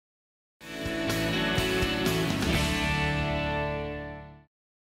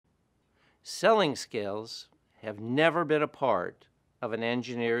Selling skills have never been a part of an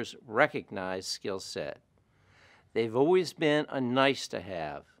engineer's recognized skill set. They've always been a nice to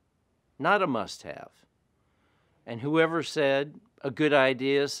have, not a must have. And whoever said a good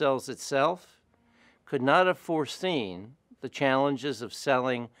idea sells itself could not have foreseen the challenges of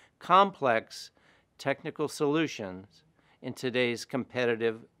selling complex technical solutions in today's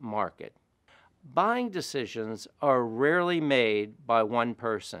competitive market. Buying decisions are rarely made by one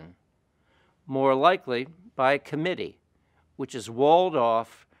person, more likely by a committee, which is walled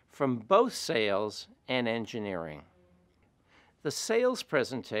off from both sales and engineering. The sales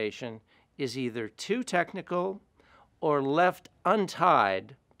presentation is either too technical or left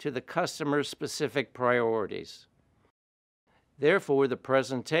untied to the customer's specific priorities. Therefore, the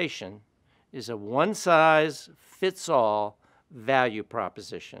presentation is a one-size-fits-all value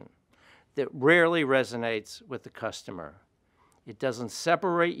proposition that rarely resonates with the customer. It doesn't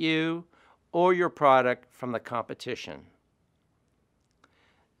separate you or your product from the competition.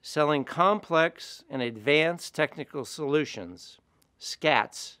 Selling complex and advanced technical solutions,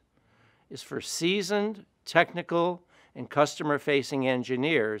 SCATS, is for seasoned technical and customer-facing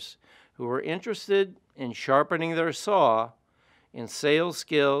engineers who are interested in sharpening their saw in sales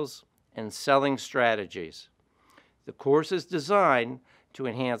skills and selling strategies. The course is designed to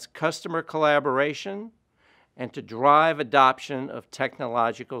enhance customer collaboration and to drive adoption of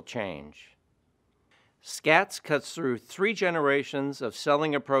technological change. SCATS cuts through 3 generations of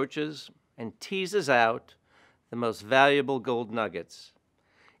selling approaches and teases out the most valuable gold nuggets.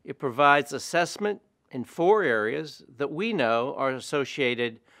 It provides assessment in 4 areas that we know are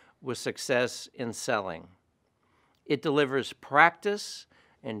associated with success in selling. It delivers practice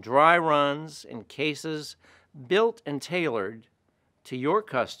and dry runs in cases built and tailored to your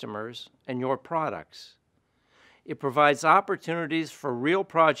customers and your products. It provides opportunities for real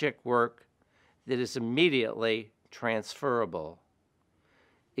project work that is immediately transferable.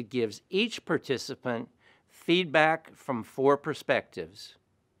 It gives each participant feedback from 4 perspectives: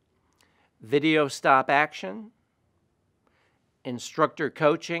 video stop action, instructor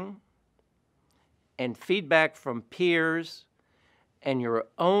coaching, and feedback from peers and your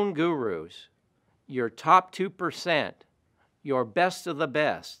own gurus, your top 2%, your best of the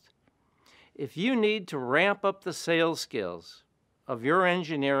best. If you need to ramp up the sales skills of your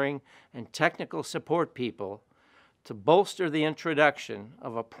engineering and technical support people to bolster the introduction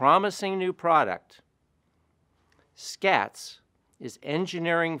of a promising new product, SCATS is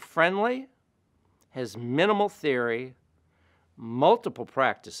engineering friendly, has minimal theory, multiple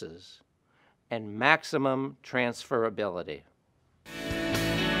practices, and maximum transferability.